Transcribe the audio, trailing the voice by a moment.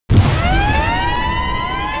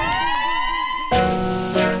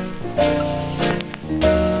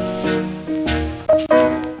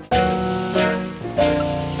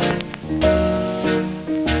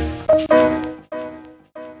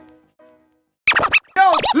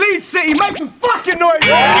Leeds City, make some fucking noise!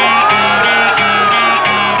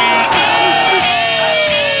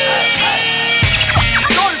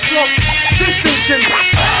 Don't flop distinction.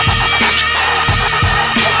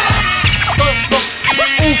 Don't flop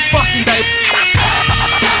all fucking day.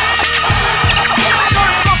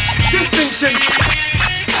 Don't flop distinction.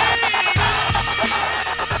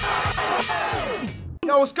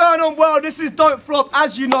 Yo, what's going on, world? This is Don't Flop.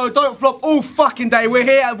 As you know, Don't Flop all fucking day. We're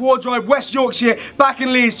here at Wardrobe, West Yorkshire, back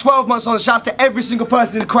in Leeds, 12 months on. Shouts to every single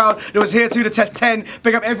person in the crowd that was here to the test 10.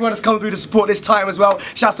 Big up everyone that's come through to support this time as well.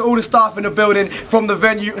 Shouts to all the staff in the building from the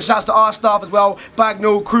venue. Shouts to our staff as well.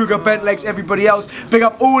 Bagnall, Kruger, Bentlegs, everybody else. Big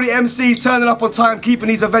up all the MCs turning up on time, keeping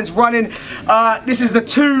these events running. This is the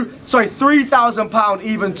 £3,000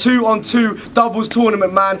 even 2-on-2 doubles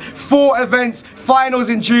tournament, man. 4 events, finals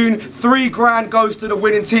in June, 3 grand goes to the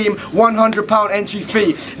winning team, £100 entry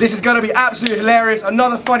fee. This is going to be absolutely hilarious.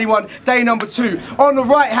 Another funny one, day number 2. On the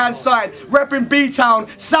right hand side, repping B-Town,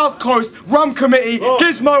 South Coast, Rum Committee,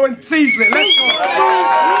 GIZMO and Ceezlin. Let's go.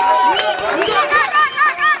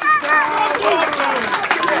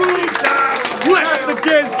 That's the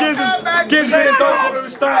Giz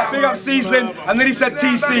didn't start. Big up Ceezlin, and then he said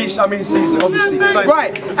TC. I mean Ceezlin, obviously.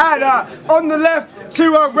 Right, and on the left,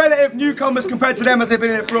 2 relative newcomers compared to them as they've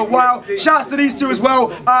been in it for a while. Shouts to these 2 as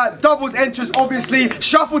well. Doubles entrance, obviously.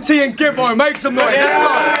 Shuffle T and Gibbo, make some noise.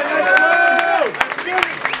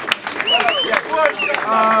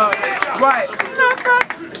 Right.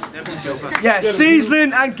 Yeah,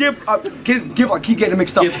 Ceezlin and Gibbo, I keep getting them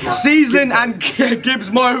mixed up. Ceezlin and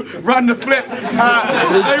GIZMO run the flip.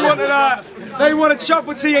 They wanted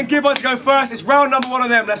Shuffle T and Gibbo to go first. It's round number 1 on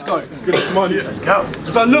them. Let's go. Let's go.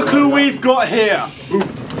 So look who we've got here.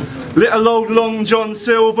 Little old Long John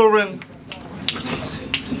Silver and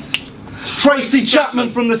Tracy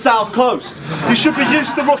Chapman from the South Coast. You should be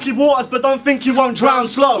used to rocky waters, but don't think you won't drown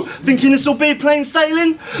slow. Thinking this will be plain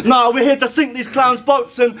sailing? Nah, we're here to sink these clowns'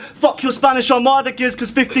 boats and fuck your Spanish Armada giz,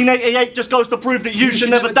 cause 1588 just goes to prove that you should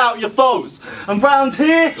never doubt your foes. And round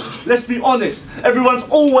here, let's be honest, everyone's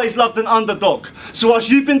always loved an underdog. So whilst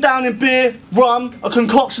you've been down in beer, rum, a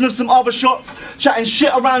concoction of some other shots, chatting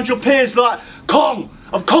shit around your peers like, "Come,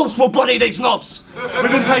 of course we'll body these knobs."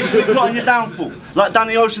 We've been patiently plotting your downfall, like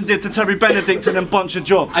Danny Ocean did to Terry Benedict and them bunch of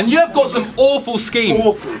jobs. And you have got some awful schemes.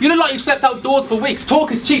 You look like you've slept outdoors for weeks.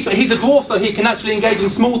 Talk is cheap, but he's a dwarf, so he can actually engage in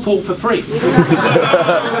small talk for free.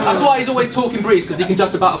 That's why he's always talking breeze, because he can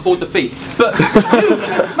just about afford the fee. But you,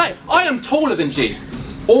 mate, I am taller than G,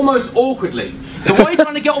 almost awkwardly. So why are you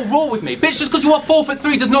trying to get all raw with me? Bitch, just because you are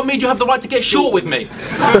 4'3" does not mean you have the right to get short with me.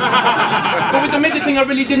 But with the midget thing, I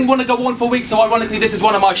really didn't want to go on for weeks, so ironically this is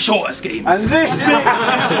one of my shorter schemes. And this bitch...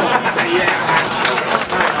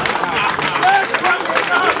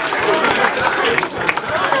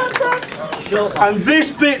 And this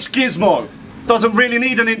bitch GIZMO doesn't really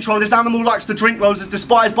need an intro. This animal likes to drink loads, is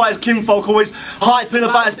despised by his kinfolk, always hyping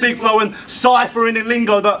about his big flow and ciphering in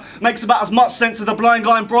lingo that makes about as much sense as a blind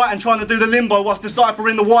guy in Brighton trying to do the limbo whilst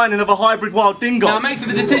deciphering the whining of a hybrid wild dingo. Now it makes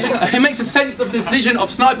a sense of the decision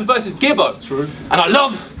of Sniper versus Gibbo. True. And I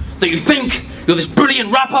love that you think you're this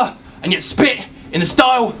brilliant rapper and yet spit in the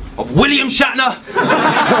style of William Shatner.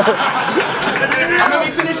 And when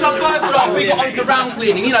we finished our first draft, we got on to round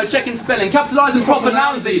cleaning, you know, checking spelling, capitalising proper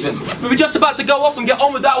nouns even. We were just about to go off and get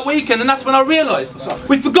on with that weekend, and that's when I realised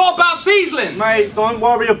we forgot about Ceezlin. Mate, don't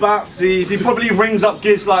worry about Ceez. He probably rings up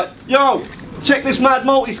Giz like, "Yo, check this mad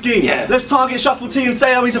multi-scheme. Yeah. Let's target Shuffle T and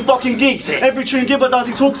say how he's a fucking geek." Every tune Gibbo does,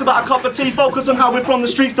 he talks about a cup of tea, focus on how we're from the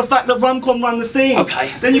streets, the fact that Rumcom run the scene.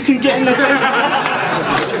 Okay. Then you can get in their faces.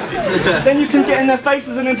 Then you can get in their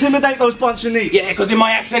faces and intimidate those bunch of neats. Yeah, because in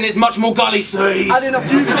my accent it's much more gully, Ceez. Add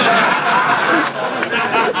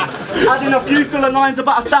in a few filler lines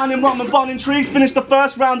about us down in Rum and burning trees, finish the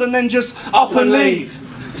first round and then just up and leave.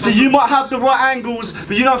 So you might have the right angles,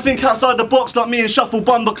 but you don't think outside the box like me and Shuffle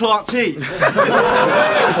Bumber Clark T. You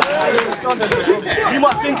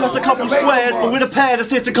might think us a couple squares, but we're a pair that's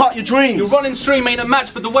here to cut your dreams. Your running stream ain't a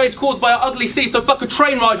match for the waves caused by our ugly sea, so fuck a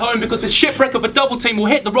train ride home because this shipwreck of a double team will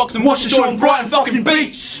hit the rocks and wash ashore on Brighton fucking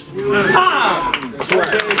beach. Time!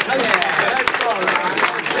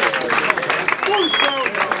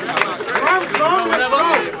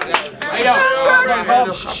 Hey yo,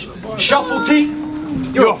 Shuffle T,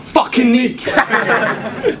 you're a fucking neek.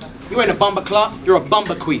 You ain't a bumper Clark, you're a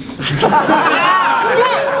bumper queef.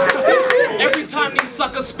 Every time these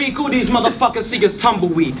suckers speak, all these motherfuckers see as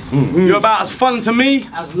tumbleweed. You're about as fun to me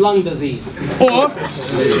as lung disease. or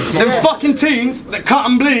them fucking teens that cut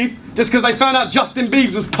and bleed just because they found out Justin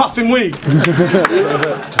Bieber was puffing weed.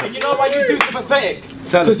 And you know why you do the pathetic?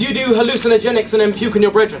 Because you do hallucinogenics and then puke in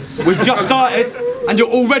your brethrens. We've just started, and you're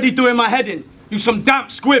already doing my head in. You some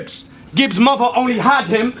damp squibs. Gibbs' mother only had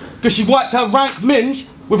him because she wiped her rank minge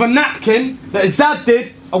with a napkin that his dad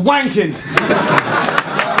did a wanking.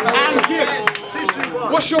 And Gibbs,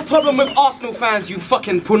 What's your problem with Arsenal fans, you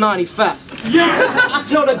fucking punani fast? yes! I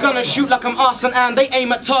tell the gunner shoot like I'm Arson and they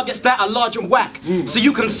aim at targets that are large and whack. So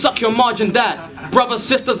you can suck your margin dad. Brothers,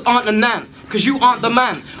 sisters, aunt and nan. Cause you aren't the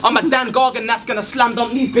man. I'm a Dan Gargan that's gonna slam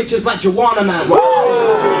dunk these bitches like Joanna man.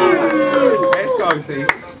 Let's go, see.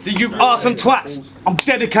 See, you arson twats. I'm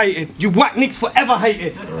dedicated. You whack nicks forever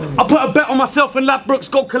hated. I put a bet on myself and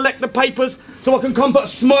Ladbrokes go collect the papers so I can come put a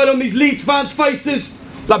smile on these Leeds fans' faces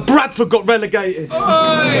like Bradford got relegated.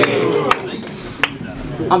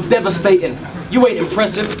 I'm devastating. You ain't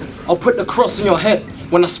impressive. I'll put the cross in your head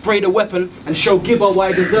when I spray the weapon and show Gibbo why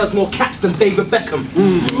he deserves more caps than David Beckham.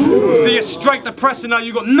 See, you're straight depressing now.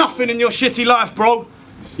 You got nothing in your shitty life, bro.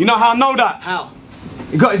 You know how I know that? How?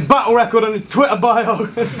 He got his battle record on his Twitter bio.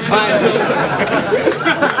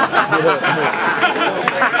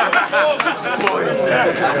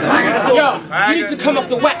 Yo, you need to come off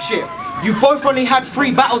the whack shit. You've both only had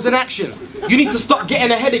 3 battles in action. You need to stop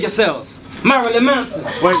getting ahead of yourselves. Marilyn Manson.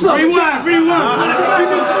 Wait, rewind.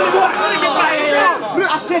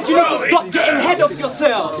 I said you need to stop getting ahead of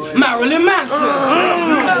yourselves. Marilyn Manson.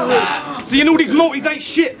 See, and all these multis ain't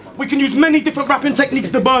shit. We can use many different rapping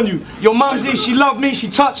techniques to burn you. Your mumsy, she loved me, she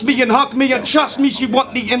touched me and hugged me, and trust me, she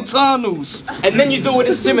want the internals. And then you do all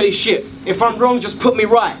this simile shit. If I'm wrong, just put me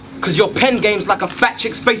right. Cause your pen game's like a fat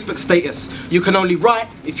chick's Facebook status. You can only write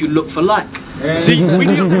if you look for like. See, we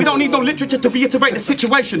don't need no literature to reiterate the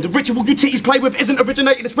situation. The ritual you titties play with isn't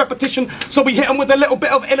originated, it's repetition. So we hit them with a little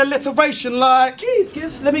bit of alliteration like, Jeez,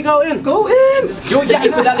 kiss, let me go in. go in. You're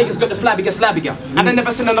yakking with that nigga's got the flabbier, slabbier. And I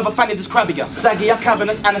never seen another fanny this crabbier. Saggier,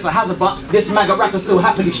 cavernous, and it's a hazard, but this maggot rapper's still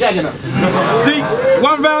happily shagging her. See,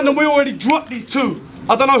 1 round and we already dropped these 2.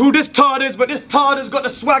 I don't know who this tard is, but this tard has got the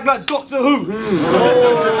swag like Doctor Who.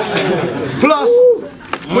 Plus,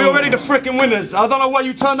 we're already the frickin' winners. I don't know why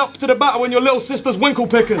you turned up to the battle when your little sister's winkle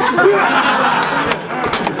pickers.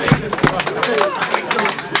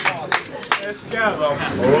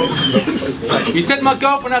 You said my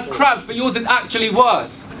girlfriend has crabs, but yours is actually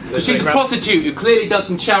worse. She's a prostitute who clearly does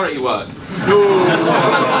some charity work.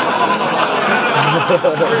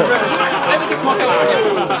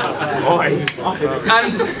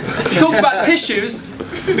 And you talked about tissues,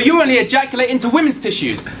 but you only ejaculate into women's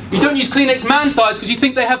tissues. You don't use Kleenex man size because you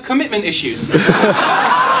think they have commitment issues.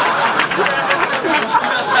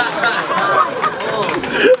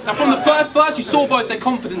 And from the first verse, you saw both their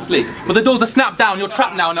confidence leak. But the doors are snapped down, you're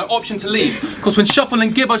trapped now, no option to leave. Because when Shuffle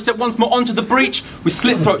and Gibbo step once more onto the breach, we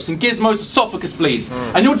slit throats and Gizmo's esophagus bleeds.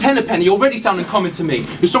 And your tenor penny already sounding common to me.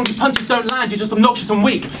 Your strongest punches don't land, you're just obnoxious and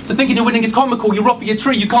weak. So thinking you're winning is comical, you're off of your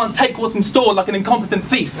tree, you can't take what's in store like an incompetent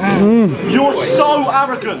thief. You're so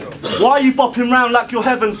arrogant. Why are you bopping round like you're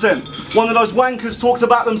heaven sent? One of those wankers talks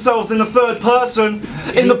about themselves in the 3rd person,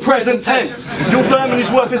 in the present tense. Your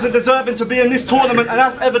Germany's worth isn't deserving to be in this tournament, and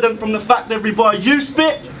that's evident from the fact that every bar you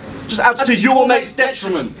spit just adds to your mate's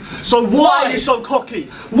detriment. So why are you so cocky?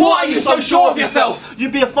 Why are you so sure of yourself?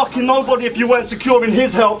 You'd be a fucking nobody if you weren't secure in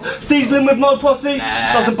his help. Ceezlin with no posse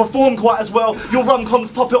doesn't perform quite as well. Your rum-com's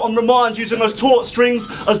puppet on remand using those taut strings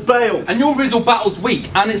as bail. And your Rizzle battle's weak,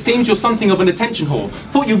 and it seems you're something of an attention whore.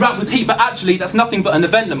 Thought you rap with heat, but actually that's nothing but an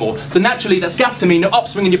event more. So naturally that's gas to me, no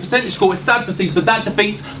upswing in your percentage score is sad for C's, but that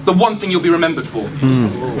defeats the one thing you'll be remembered for.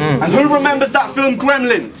 And who remembers that film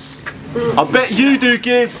Gremlins? I bet you do,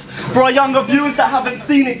 Giz. For our younger viewers that haven't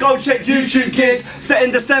seen it, go check YouTube, kids. Set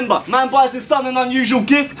in December. Man buys his son an unusual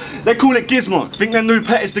gift. They call it GIZMO. Think their new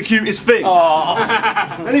pet is the cutest thing.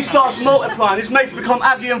 Then he starts multiplying. His mates become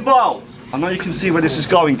aggy and vile. I know you can see where this is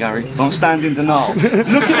going, Gary. Don't stand in denial.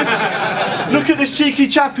 Look at this cheeky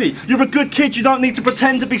chappy. You're a good kid. You don't need to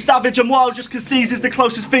pretend to be savage and wild just because C's is the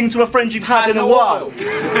closest thing to a friend you've had in a while.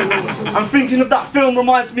 I'm thinking of that film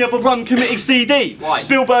reminds me of a Rum Committee CD. Why?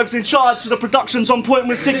 Spielberg's in charge, so the production's on point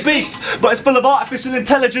with sick beats. But it's full of artificial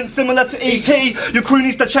intelligence similar to E.T. Your crew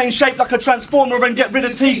needs to change shape like a transformer and get rid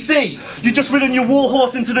of TC. You just ridden your war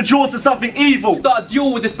horse into the jaws of something evil. Start a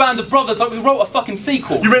duel with this band of brothers like we wrote a fucking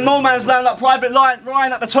sequel. You're in no man's land like Private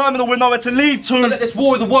Ryan at the terminal with nowhere to leave So to. let this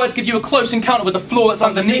war of the words give you a close encounter with the floor that's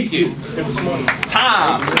underneath you.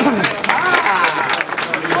 Time.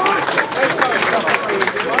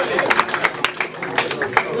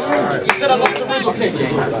 You said I lost the Rizzle kick.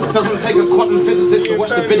 It doesn't take a quantum physicist to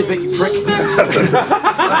watch the video, you prick.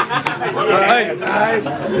 Hey,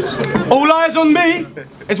 All Eyes on Me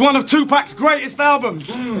is one of Tupac's greatest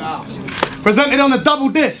albums. Presented on a double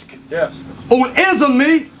disc. Yes. All Ears on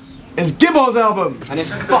Me is GIBBO's album. And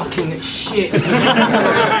it's fucking shit.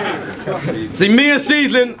 See, me and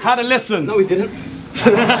Ceezlin had a listen. No, we didn't.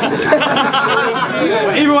 But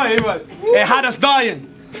either way, it had us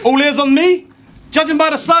dying. All Ears on Me? Judging by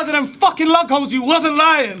the size of them fucking lug holes, you wasn't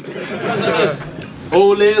lying.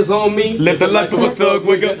 All Ears on Me. Live the life of a thug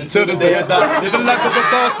wigger until the day I die. Live the life of a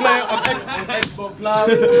boss player on Xbox Live.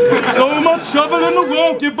 so much trouble in the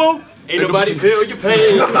world, GIBBO. Ain't nobody feel your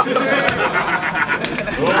pain.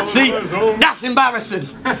 See, that's embarrassing.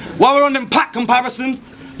 While we're on them pack comparisons,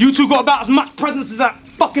 you two got about as much presence as that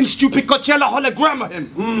fucking stupid Coachella hologram of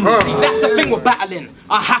him. See, that's the thing with battling.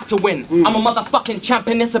 I have to win. I'm a motherfucking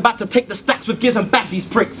champion that's about to take the stacks with Giz and bag these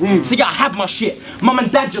pricks. See, I have my shit. Mum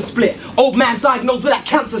and dad just split. Old man diagnosed with that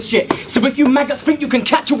cancer shit. So if you maggots think you can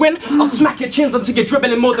catch a win, I'll smack your chins until you're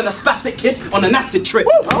dribbling more than a spastic kid on an acid trip.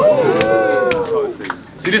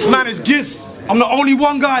 See, this man is Giz. I'm the only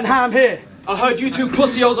one guy in ham here. I heard you two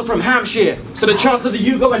pussyos are from Hampshire, so the chances of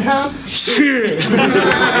you going ham? Shit.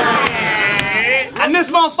 And this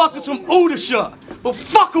motherfucker's from Aldershot. But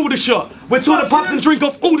fuck Aldershot. We're to the pubs and drink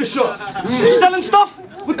off all the shots. Selling stuff?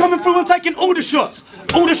 We're coming through and taking all the shots.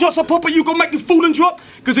 All the shots are proper, you gonna make you fool and drop?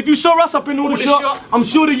 Because if you saw us up in Aldershot, I'm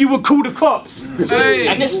sure that you would call the cops. Hey.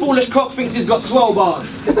 And this foolish cock thinks he's got swell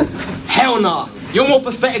bars. Hell nah. You're more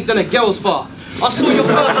pathetic than a girl's far. I saw your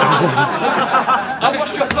first I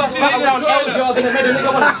watched your first battle around Ellsworth and it made a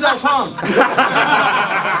nigga want to self-harm.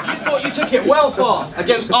 You thought you took it well far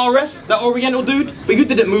against RS, that Oriental dude, but you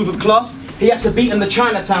didn't move with class. He had to beat him the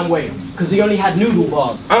Chinatown way, because he only had noodle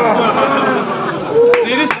bars.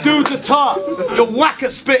 See, this dude's a tart. You're whack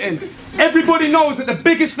at spitting. Everybody knows that the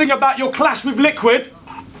biggest thing about your clash with Liquid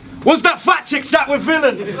was that fat chick sat with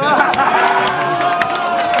Villain.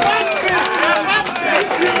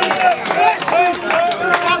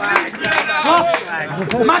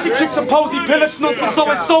 Magic tricks are posy pillage, not to so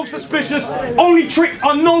it's so suspicious. Only trick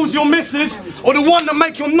I knows your misses, or the one that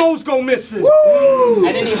make your nose go missing. Woo!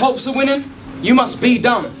 And any hopes of winning? You must be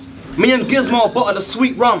dumb. Me and Gizmo bottled a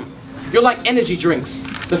sweet rum. You're like energy drinks,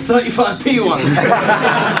 the 35p ones.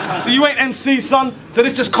 So you ain't MC, son, so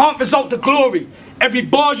this just can't result to glory. Every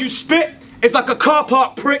bar you spit is like a car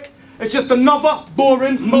park prick. It's just another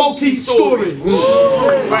boring multi-story.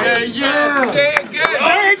 Yeah, yeah. Say it again.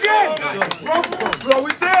 Say it again. Slow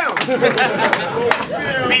it down.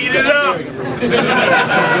 Speed it up.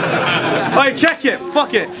 Hey, check it.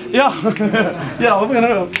 Fuck it. Yeah. Yeah, I'm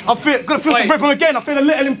gonna feel to rip him again. I feel a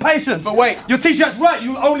little impatient. But wait. Your t-shirt's right.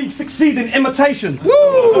 You only succeed in imitation.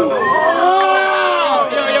 Woo!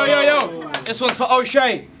 Yo. This one's for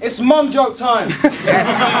O'Shea. It's mum joke time.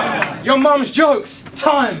 Your mum's jokes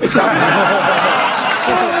time. Get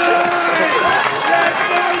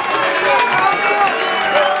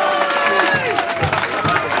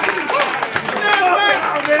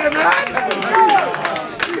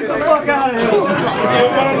the fuck out of here.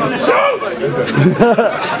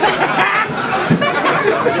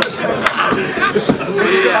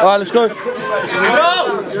 Alright, let's go.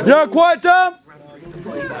 Yeah, quiet down.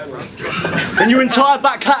 In your entire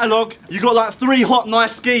back catalogue, you got like 3 hot,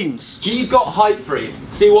 nice schemes. G's got height freeze.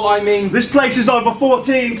 See what I mean? This place is over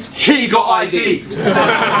 14s, he got ID.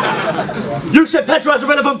 You said Pedro has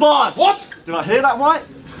irrelevant bars. What? Did I hear that right?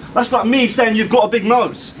 That's like me saying you've got a big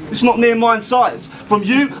nose. It's not near mine size. From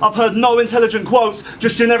you, I've heard no intelligent quotes,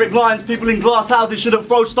 just generic lines. People in glass houses shouldn't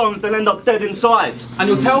throw stones, they'll end up dead inside. And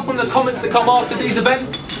you'll tell from the comments that come after these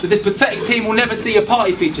events that this pathetic team will never see a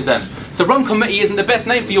party feature them. So Rum Committee isn't the best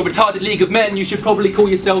name for your retarded league of men. You should probably call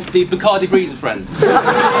yourself the Bacardi Breezer Friends.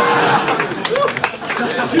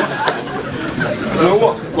 You know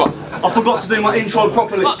what? What? I forgot to do my intro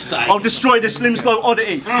properly. Fuck's sake. I'll destroy this slim slow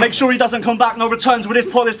oddity. Make sure he doesn't come back, no returns with this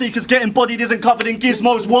policy, because getting bodied isn't covered in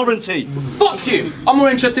Gizmo's warranty. Fuck you! I'm more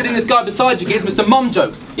interested in this guy beside you, Giz, Mr. Mum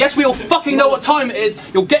Jokes. Yes, we all fucking know what time it is.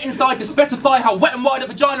 You'll get inside to specify how wet and wide a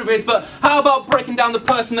vagina is, but how about breaking down the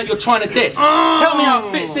person that you're trying to diss? Tell me how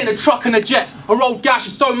it fits in a truck and a jet. Her old gash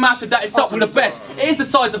is so massive that it's up with the best. It is the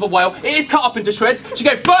size of a whale. It is cut up into shreds. She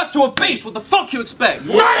gave birth to a beast. What the fuck you expect?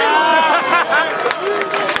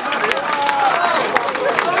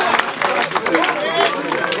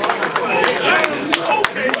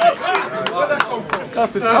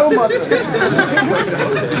 And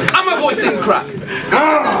my voice didn't crack.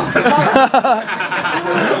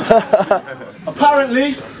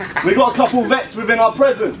 Apparently, we got a couple vets within our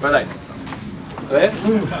presence. Where are they?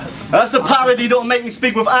 That's a parody that'll make me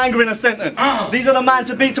speak with anger in a sentence. These are the man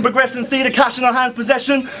to beat to progress and see the cash in our hands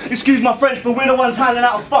possession. Excuse my French, but we're the ones handing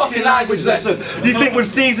out a fucking language lesson. You think with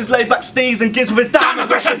Caesar's laid back steeds and gives with his damn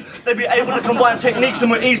aggression, they'd be able to combine techniques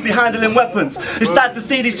and with ease be handling weapons. It's sad to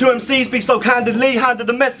see these two MCs be so candidly handed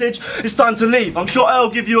the message, it's time to leave. I'm sure Earl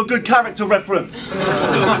will give you a good character reference.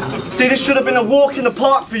 See, this should have been a walk in the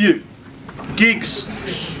park for you. Gigs,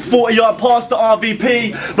 40-yard past the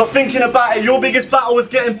RVP, but thinking about it, your biggest battle was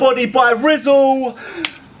getting bodied by Rizzle.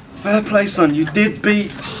 Fair play, son, you did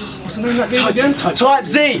beat... What's the name of that game again? Type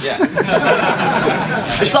Z.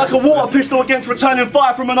 Yeah. It's like a water pistol against returning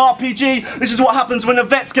fire from an RPG. This is what happens when the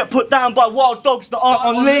vets get put down by wild dogs that aren't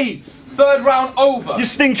on leads. Third round over. You're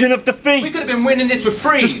stinking of defeat. We could have been winning this with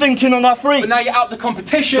freeze. Just thinking on our free. But now you're out the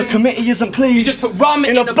competition. The committee isn't pleased. You just put rum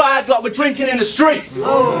in a bag like we're drinking in the streets.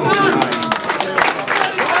 Oh.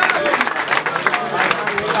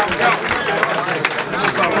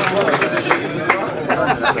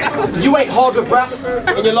 You ain't hard with raps.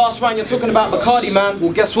 In your last round, you're talking about Bacardi, man.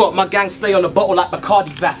 Well, guess what? My gang stay on the bottle like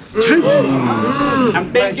Bacardi bats.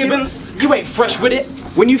 And Ben Gibbons, you ain't fresh with it.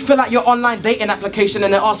 When you fill out your online dating application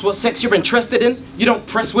and they ask what sex you're interested in, you don't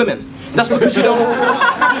press women. That's because you don't.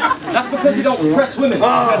 That's because you don't press women.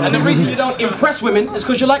 And the reason you don't impress women is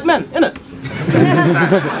because you like men, innit?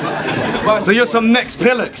 So you're some next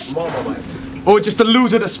Pillocks, or just a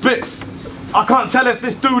loser that spits. I can't tell if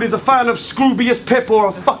this dude is a fan of Scroobius Pip or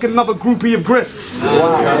a fucking another groupie of Grists.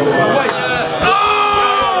 Wow.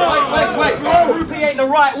 Wait. Groupie ain't the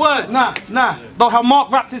right word. Nah. Though how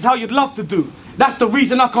Mark rapped is how you'd love to do. That's the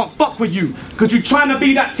reason I can't fuck with you. Cause you're trying to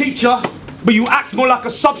be that teacher, but you act more like a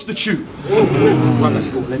substitute. Run the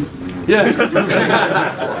school, then. Yeah.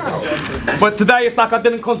 But today it's like I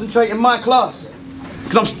didn't concentrate in my class.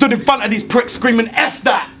 Cause I'm stood in front of these pricks screaming, F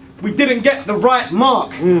that! We didn't get the right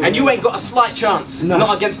mark. And you ain't got a slight chance. No.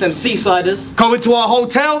 Not against them seasiders. Coming to our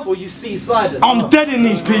hotel? Or you seasiders. I'm dead in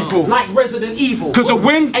these people. Like Resident Evil. Cause a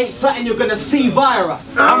win ain't something you're gonna see via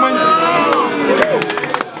us. And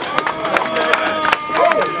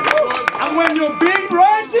when your beam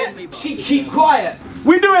rides it, she keep quiet.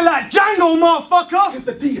 We do it like Django, motherfucker! Just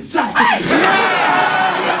the D aside.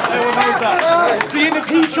 See, and if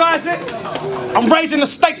he tries it, I'm raising the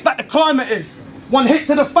stakes like the climate is. One hit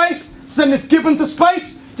to the face, send this gibbon to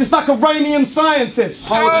space, just like a Iranian scientist.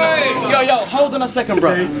 Yo, hold on a second,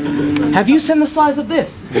 bro. Have you seen the size of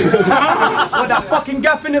this? What, that fucking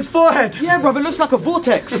gap in his forehead? Yeah, bro, it looks like a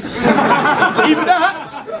vortex. Even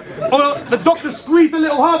that? Or the doctor squeezed a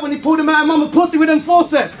little hard when he pulled him out of mama's pussy with them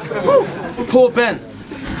forceps. Poor Ben.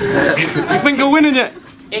 You think you're winning it?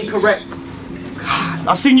 Incorrect.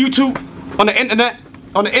 I seen you two on the internet,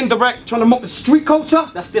 on the indirect, trying to mock the street culture.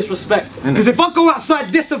 That's disrespect. Because if I go outside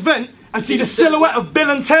this event and see the silhouette of Bill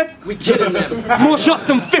and Ted, we kidding them. More shots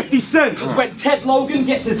than 50 Cent. Because when Ted Logan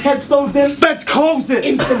gets his head stoved in, feds close it.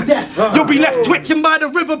 Instant death. You'll be left twitching by the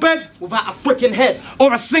riverbed without a freaking head.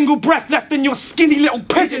 Or a single breath left in your skinny little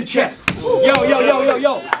pigeon chest.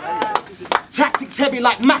 Yo. Tactics heavy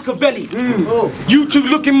like Machiavelli. You two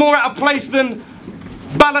looking more out of place than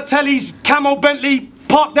Balotelli's Camo Bentley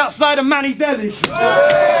parked outside of Manny Deli.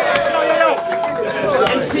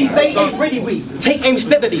 And see, they ain't ready, we take aim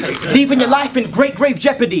steadily, leaving your life in great grave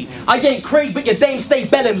jeopardy. I ain't Craig, but your dame stay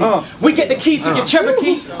belling me. We get the key to your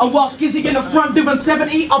Cherokee, and while Skizzy in the front doing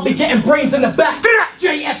 70, I'll be getting brains in the back.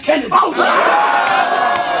 JF Kennedy. Oh shit!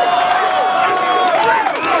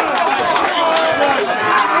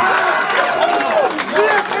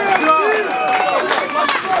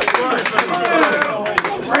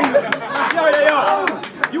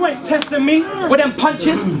 You ain't testing me with them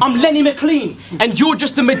punches. I'm Lenny McLean, and you're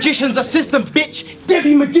just a magician's assistant, bitch,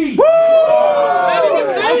 Debbie McGee.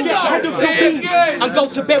 I'll get head of your beam and go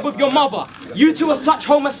to bed with your mother. You two are such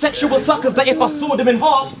homosexual suckers that if I sawed them in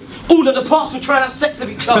half, all of the parts would try to have sex with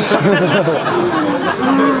each other.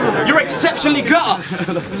 You're exceptionally gutter.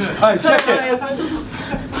 Hey, check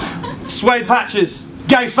it. Suede patches,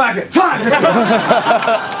 gay faggot. Time.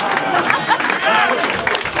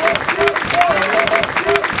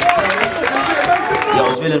 Yo,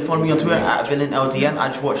 it's Villain. Follow me on Twitter at VillainLDN. I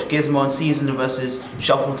just watched GIZMO CEEZLIN versus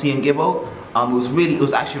Shuffle T and Gibbo. It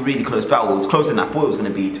was actually a really close battle. It was closer than I thought it was going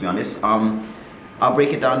to be, to be honest. I'll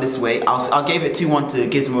break it down this way. I gave it 2-1 to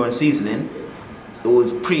GIZMO and CEEZLIN. It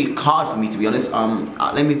was pretty hard for me, to be honest.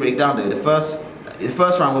 Let me break down though. The first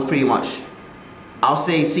round was pretty much, I'll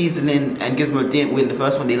say CEEZLIN and GIZMO didn't win the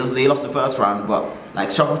first one. They lost the first round, but like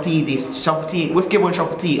Shuffle T with Gibbo and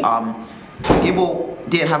Shuffle T, Gibbo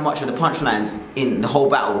didn't have much of the punchlines in the whole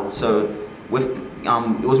battle, so with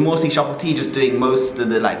it was mostly Shuffle T just doing most of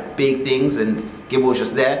the like big things, and Gibbo was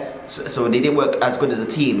just there. so they didn't work as good as a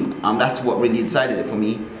team. That's what really decided it for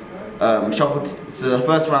me. So the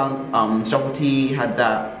first round, Shuffle T had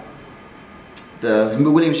that, the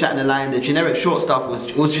William Shatner line, the generic short stuff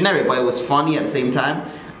was generic, but it was funny at the same time.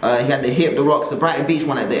 He had the Hit the Rocks, the Brighton Beach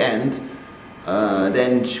one at the end.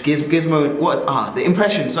 Then GIZMO, the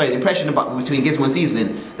impression about between GIZMO and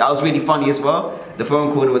Ceezlin, that was really funny as well. The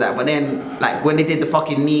phone call and all that. But then, like when they did the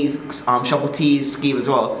fucking knee Shuffle T scheme as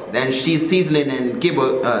well, then Ceezlin and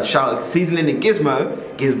Gibbo, Ceezlin and GIZMO,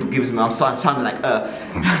 I'm sounding like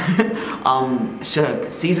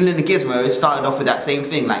Ceezlin and GIZMO started off with that same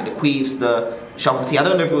thing, like the queefs, the Shuffle T. I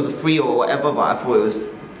don't know if it was a free or whatever, but I thought it was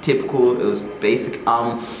typical. It was basic.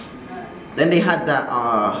 Then they had that.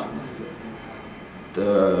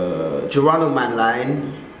 The Geronimo Man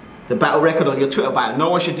line, the battle record on your Twitter bio. No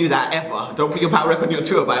one should do that ever. Don't put your battle record on your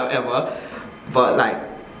Twitter bio ever. But like,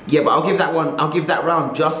 yeah, but I'll give that one, I'll give that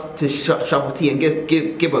round just to Shuffle T and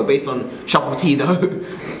Gibbo based on Shuffle T though.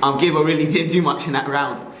 Gibbo really didn't do much in that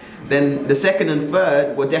round. Then the second and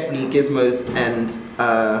third were definitely GIZMO's and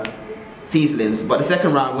Ceezlin's. But the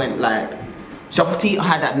second round went like, Shuffle T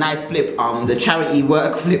had that nice flip, the charity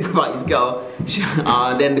work flip about his girl.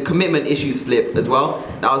 Then the commitment issues flip as well.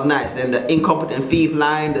 That was nice. Then the incompetent thief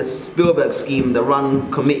line, the Spielberg scheme, the run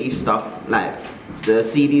committee stuff, like the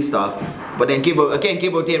CD stuff. But then Gibbo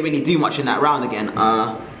didn't really do much in that round again.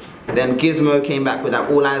 Then GIZMO came back with that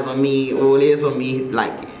all eyes on me, all ears on me.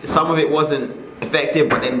 Like some of it wasn't effective,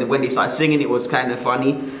 but then when they started singing, it was kind of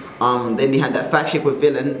funny. Then they had that fat chick with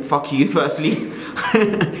Villain. Fuck you, firstly.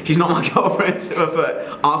 She's not my girlfriend,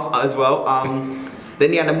 as well.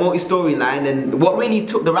 Then they had a multi-story line, and what really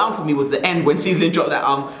took the round for me was the end when Ceezlin dropped that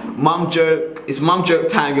mum joke. It's mum joke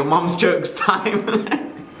time. Your mum's jokes time.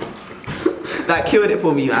 That killed it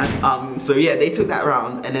for me, man. So yeah, they took that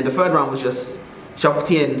round, and then the third round was just Shuffle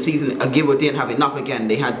T and Ceezlin and Gibbo didn't have enough again.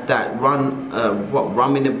 They had that rum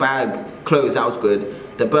in the bag close. That was good.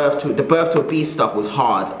 The birth to a beast stuff was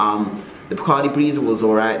hard. The Bacardi Breezer was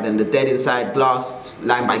alright. Then the Dead Inside Glass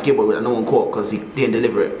line by Gibbo that no one caught because he didn't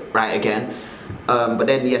deliver it right again. But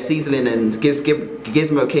then yeah, Ceezlin and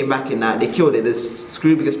GIZMO came back in that. They killed it. The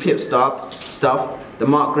Scroobius Pip stuff. The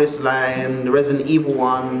Mark Grist line, the Resident Evil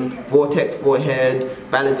one, Vortex Forehead,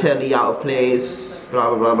 Balotelli out of place, blah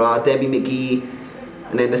blah blah blah. Debbie McGee,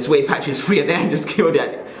 and then the Sway Patches free at the end just killed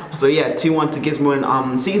it. So yeah, 2-1 to GIZMO and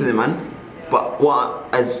Ceezlin, man. But what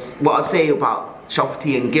I say about Shuffle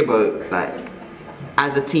T and Gibbo, like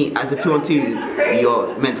as a team, as a 2-on-2,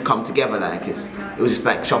 you're meant to come together. Like it was just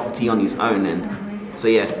like Shuffle T on his own, and so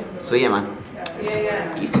yeah, man.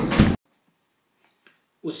 Peace.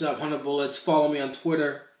 What's up, 100 Bullets? Follow me on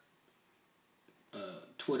Twitter.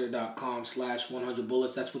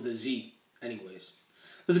 Twitter.com/100bullets. That's with a Z. Anyways,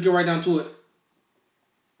 let's get right down to it.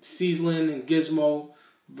 Ceezlin and GIZMO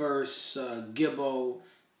versus Gibbo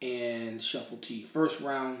and Shuffle T. First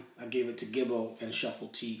round, I gave it to Gibbo and Shuffle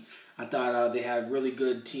T. I thought they had really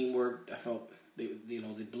good teamwork. I felt they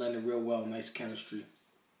blended real well, nice chemistry.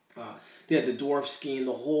 They had the dwarf scheme,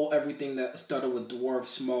 everything that started with dwarf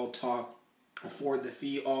small talk, afford the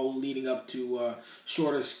fee, all leading up to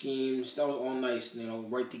shorter schemes. That was all nice.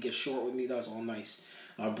 Right to get short with me. That was all nice.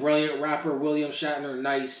 Brilliant rapper William Shatner,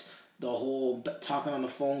 nice. The whole talking on the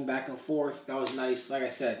phone back and forth, that was nice. Like I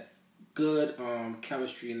said, good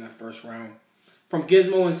chemistry in that first round. From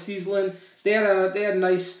GIZMO and Ceezlin, they had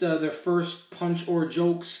nice. Their first punch or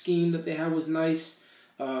joke scheme that they had was nice.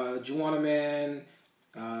 Juana Man,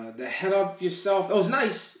 the head of yourself. It was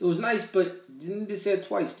nice. It was nice, but didn't need to say it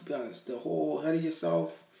twice. To be honest, the whole head of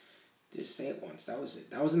yourself. Just say it once. That was it.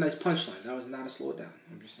 That was a nice punchline. That was not a slow down.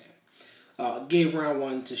 I'm just saying. Gave round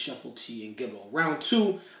 1 to Shuffle T and Gibbo. Round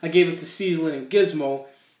 2, I gave it to Ceezlin and GIZMO.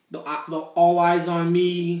 The all eyes on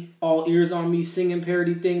me, all ears on me singing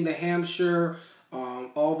parody thing, the Hampshire,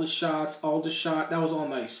 all the shots, all the shot, that was all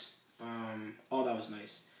nice. All that was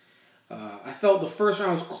nice. I felt the first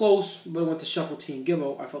round was close, but it went to Shuffle T and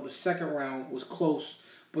Gibbo. I felt the second round was close,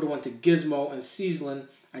 but it went to GIZMO and Ceezlin.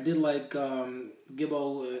 I did like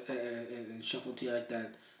Gibbo and Shuffle T, like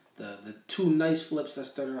that. The two nice flips that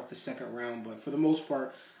started off the second round, but for the most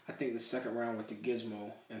part, I think the second round went to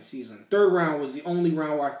GIZMO and Ceezlin. Third round was the only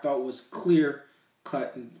round where I felt was clear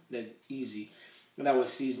cut and easy, and that was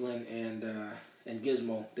Ceezlin and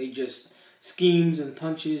GIZMO. They just schemes and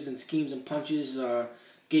punches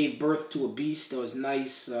gave birth to a beast. That was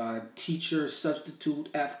nice. Teacher substitute,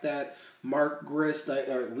 F that. Mark Grist,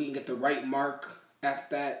 we can get the right mark, F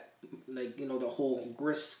that. The whole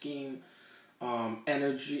Grist scheme.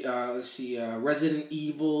 Energy, let's see, Resident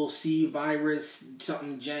Evil, C Virus,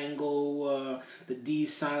 something Django, the D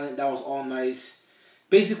silent, that was all nice.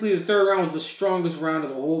 Basically, the third round was the strongest round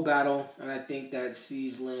of the whole battle, and I think that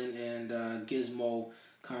Ceezlin and GIZMO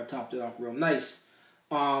kind of topped it off real nice.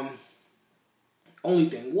 Only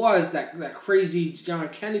thing was that crazy John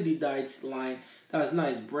Kennedy died line. That was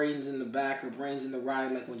nice. Brains in the back or brains in the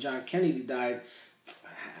ride, like when John Kennedy died.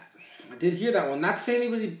 I did hear that one. Not to say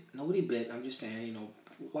nobody bit. I'm just saying, you know,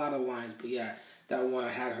 a lot of lines. But yeah, that one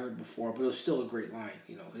I had heard before. But it was still a great line.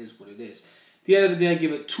 You know, it is what it is. At the end of the day, I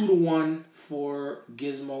give it 2-1 for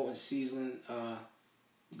GIZMO and Ceezlin.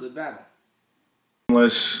 Good battle.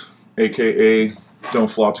 AKA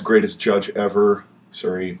Don't Flop's greatest judge ever.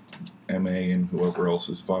 Sorry, MA and whoever else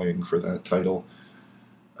is vying for that title.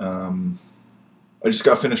 I just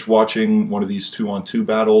got finished watching one of these 2-on-2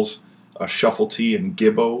 battles. Shuffle T and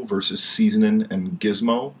GIBBO versus Ceezlin and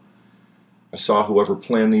GIZMO. I saw whoever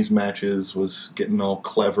planned these matches was getting all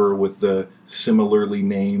clever with the similarly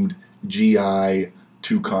named GI,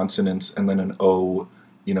 2 consonants, and then an O,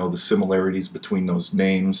 you know, the similarities between those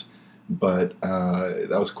names. But that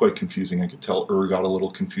was quite confusing. I could tell got a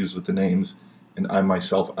little confused with the names. And I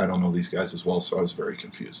myself, I don't know these guys as well, so I was very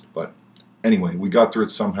confused. But anyway, we got through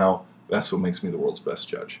it somehow. That's what makes me the world's best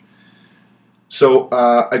judge. So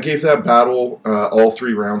I gave that battle, all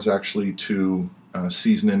 3 rounds actually, to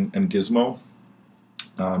Ceezlin and GIZMO.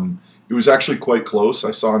 It was actually quite close.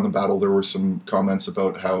 I saw in the battle there were some comments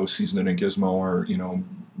about how Ceezlin and GIZMO are, you know,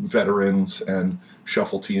 veterans, and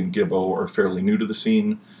Shuffle T and GIBBO are fairly new to the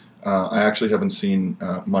scene. I actually haven't seen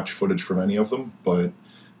much footage from any of them, but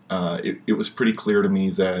it was pretty clear to me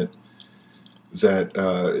that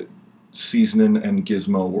Ceezlin and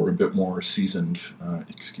GIZMO were a bit more seasoned.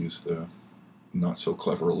 Excuse the not so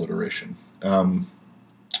clever alliteration.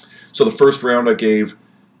 So the first round I gave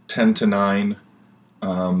 10-9.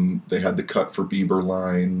 They had the cut for Bieber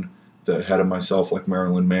line, the head of myself like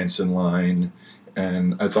Marilyn Manson line,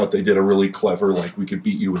 and I thought they did a really clever, like, we could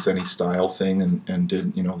beat you with any style thing, and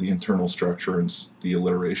did, you know, the internal structure and the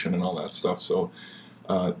alliteration and all that stuff. So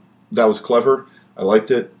that was clever. I liked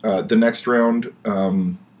it. The next round,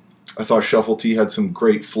 I thought Shuffle T had some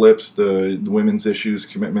great flips. The women's issues,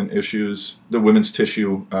 commitment issues, the women's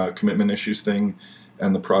tissue commitment issues thing,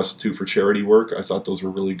 and the prostitute for charity work. I thought those were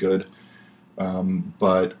really good.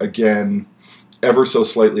 But again, ever so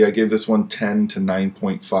slightly, I gave this one 10 to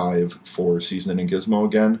 9.5 for Ceezlin and GIZMO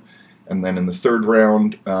again. And then in the third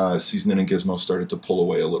round, Ceezlin and GIZMO started to pull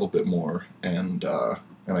away a little bit more, and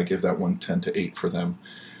I gave that one 10 to 8 for them.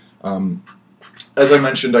 As I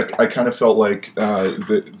mentioned, I kind of felt like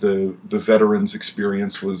the veterans'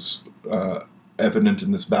 experience was evident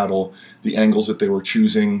in this battle. The angles that they were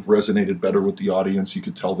choosing resonated better with the audience. You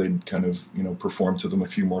could tell they'd kind of, you know, performed to them a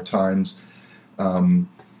few more times.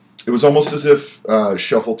 It was almost as if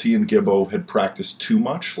Shuffle T and GIBBO had practiced too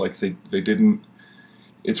much. Like they didn't.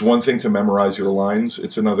 It's one thing to memorize your lines.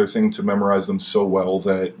 It's another thing to memorize them so well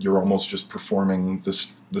that you're almost just performing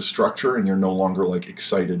the structure, and you're no longer like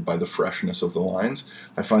excited by the freshness of the lines.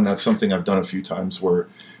 I find that's something I've done a few times where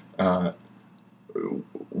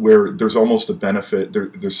there's almost a benefit.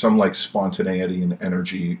 There's some like spontaneity and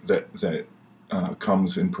energy that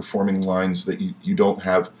comes in performing lines that you don't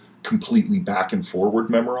have completely back and forward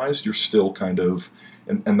memorized. You're still kind of,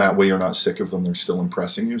 and that way you're not sick of them. They're still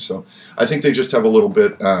impressing you. So I think they just have a little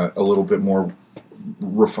bit more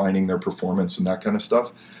refining their performance and that kind of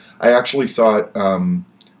stuff. I actually thought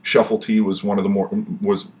Shuffle T was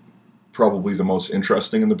was probably the most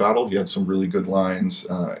interesting in the battle. He had some really good lines.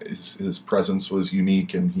 His presence was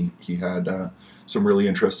unique, and he had some really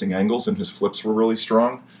interesting angles, and his flips were really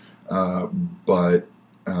strong. But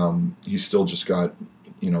he still just got,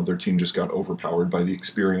 their team just got overpowered by the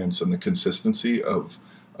experience and the consistency of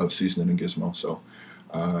Ceezlin and GIZMO. So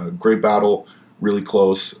great battle, really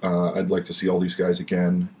close. I'd like to see all these guys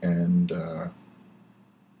again. And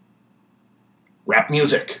rap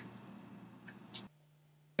music.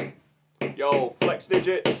 Yo, Flex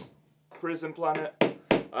Digits, Prison Planet.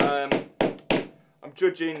 I'm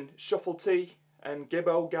judging Shuffle T and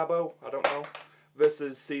Gabbo, I don't know,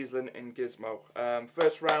 versus Ceezlin and GIZMO.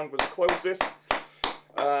 First round was the closest.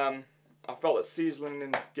 I felt that Ceezlin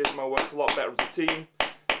and GIZMO worked a lot better as a team.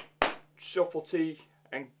 Shuffle T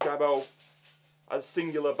and Gabbo as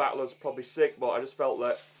singular battlers probably sick, but I just felt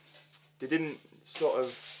that they didn't sort of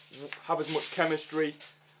have as much chemistry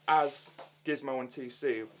as GIZMO and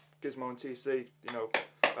TC. GIZMO and TC,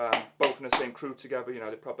 both in the same crew together,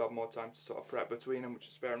 they probably have more time to sort of prep between them, which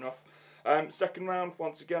is fair enough. Second round,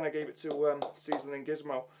 once again, I gave it to Ceezlin and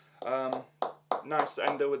GIZMO. Nice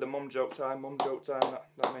ender with the mum joke time,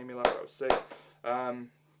 that made me laugh, I would say.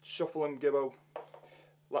 Shuffle and GIBBO,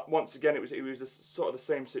 once again, it was sort of the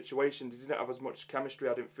same situation. They didn't have as much chemistry,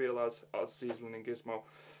 I didn't feel, as Ceezlin and GIZMO.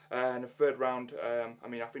 And the third round, I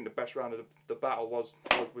mean, I think the best round of the battle was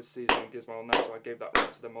with Ceezlin and GIZMO, and that's why I gave that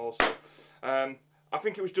round to them also. I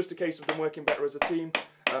think it was just a case of them working better as a team,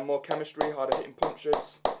 more chemistry, harder hitting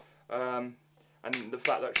punches, and the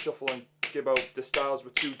fact that Shuffle and Gibbo, the styles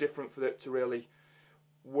were too different for it to really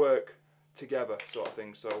work together, sort of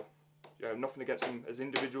thing. So, yeah, nothing against them as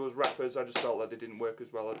individuals, rappers. I just felt that they didn't work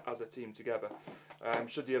as well as a team together.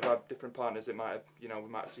 Should they have had different partners, it might have, you know, we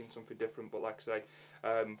might have seen something different. But like I say,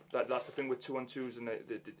 that's the thing with 2-on-2s and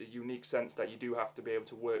the unique sense that you do have to be able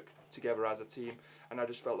to work together as a team. And I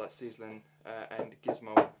just felt that Ceezlin and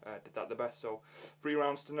GIZMO did that the best. So 3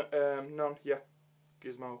 rounds to none, yeah.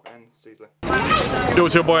 GIZMO and Ceezlin. Yo,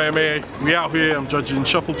 it's your boy MA. We out here. I'm judging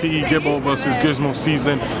Shuffle T, Gibbo versus GIZMO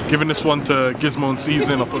CEEZLIN. Giving this one to GIZMO and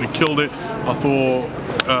CEEZLIN. I thought he killed it. I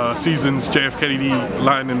thought CEEZLIN's JF Kennedy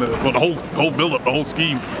line in the whole build-up, the whole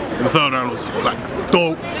scheme in the third round was like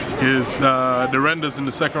dope. His the renders in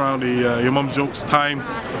the second round, the your mum jokes time.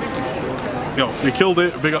 Yo, they killed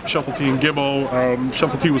it. Big up Shuffle T and Gibbo.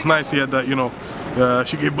 Shuffle T was nice. He had that, you know,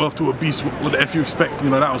 she gave birth to a beast. What the F you expect? You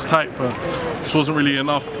know, that was tight, but this wasn't really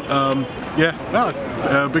enough.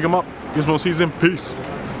 Big him up. GIZMO CEEZLIN. Peace.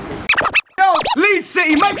 Yo, Leeds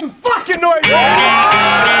City, make some fucking noise!